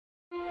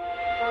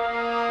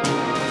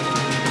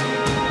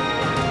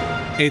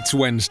It's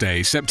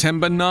Wednesday,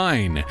 September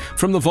 9.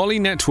 From the Volley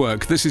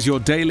Network, this is your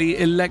daily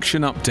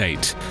election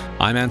update.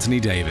 I'm Anthony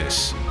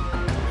Davis.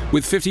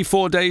 With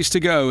 54 days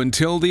to go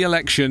until the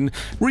election,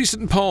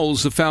 recent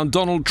polls have found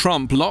Donald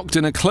Trump locked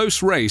in a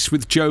close race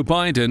with Joe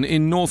Biden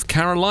in North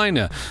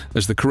Carolina.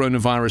 As the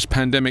coronavirus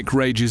pandemic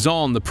rages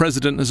on, the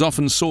president has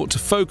often sought to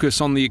focus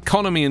on the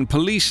economy and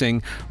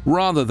policing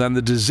rather than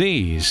the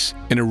disease.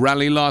 In a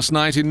rally last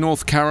night in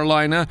North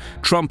Carolina,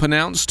 Trump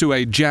announced to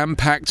a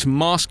jam-packed,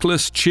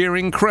 maskless,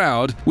 cheering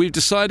crowd, "We've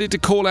decided to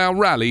call our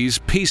rallies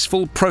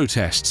peaceful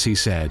protests," he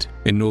said.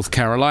 In North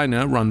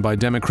Carolina, run by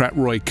Democrat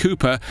Roy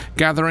Cooper,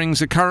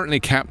 gatherings are currently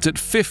capped at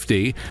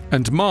 50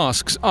 and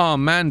masks are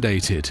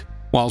mandated.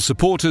 While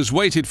supporters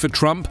waited for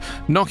Trump,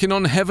 "Knocking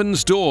on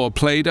Heaven's Door"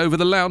 played over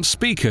the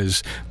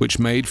loudspeakers, which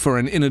made for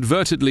an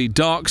inadvertently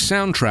dark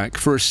soundtrack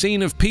for a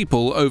scene of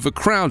people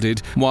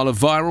overcrowded while a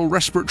viral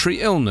respiratory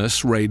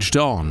illness raged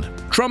on.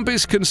 Trump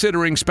is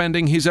considering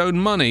spending his own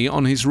money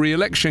on his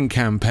re-election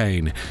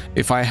campaign.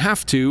 "If I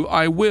have to,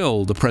 I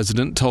will," the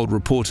president told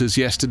reporters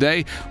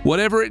yesterday.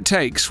 "Whatever it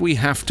takes, we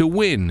have to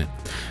win."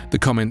 The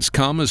comments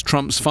come as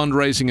Trump's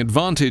fundraising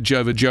advantage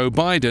over Joe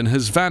Biden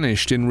has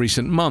vanished in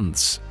recent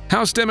months.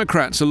 House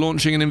Democrats are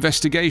launching an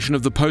investigation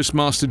of the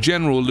Postmaster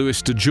General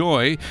Louis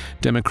DeJoy.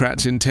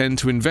 Democrats intend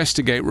to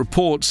investigate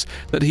reports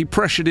that he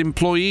pressured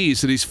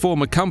employees at his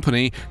former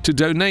company to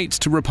donate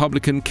to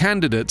Republican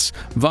candidates,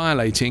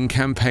 violating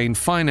campaign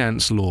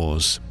finance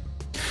laws.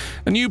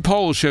 A new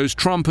poll shows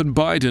Trump and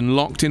Biden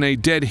locked in a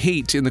dead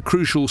heat in the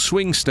crucial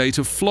swing state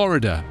of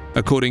Florida.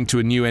 According to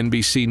a new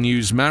NBC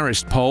News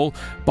Marist poll,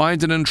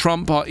 Biden and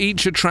Trump are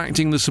each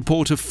attracting the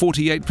support of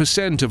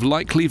 48% of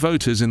likely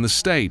voters in the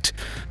state.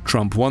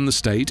 Trump won the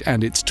state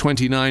and its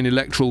 29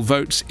 electoral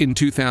votes in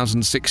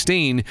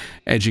 2016,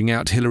 edging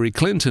out Hillary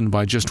Clinton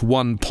by just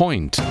 1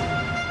 point.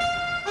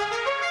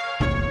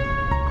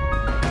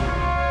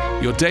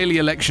 Your daily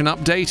election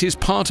update is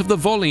part of the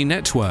Volley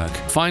Network.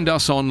 Find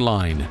us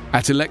online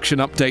at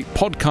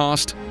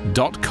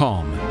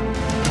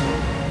electionupdatepodcast.com.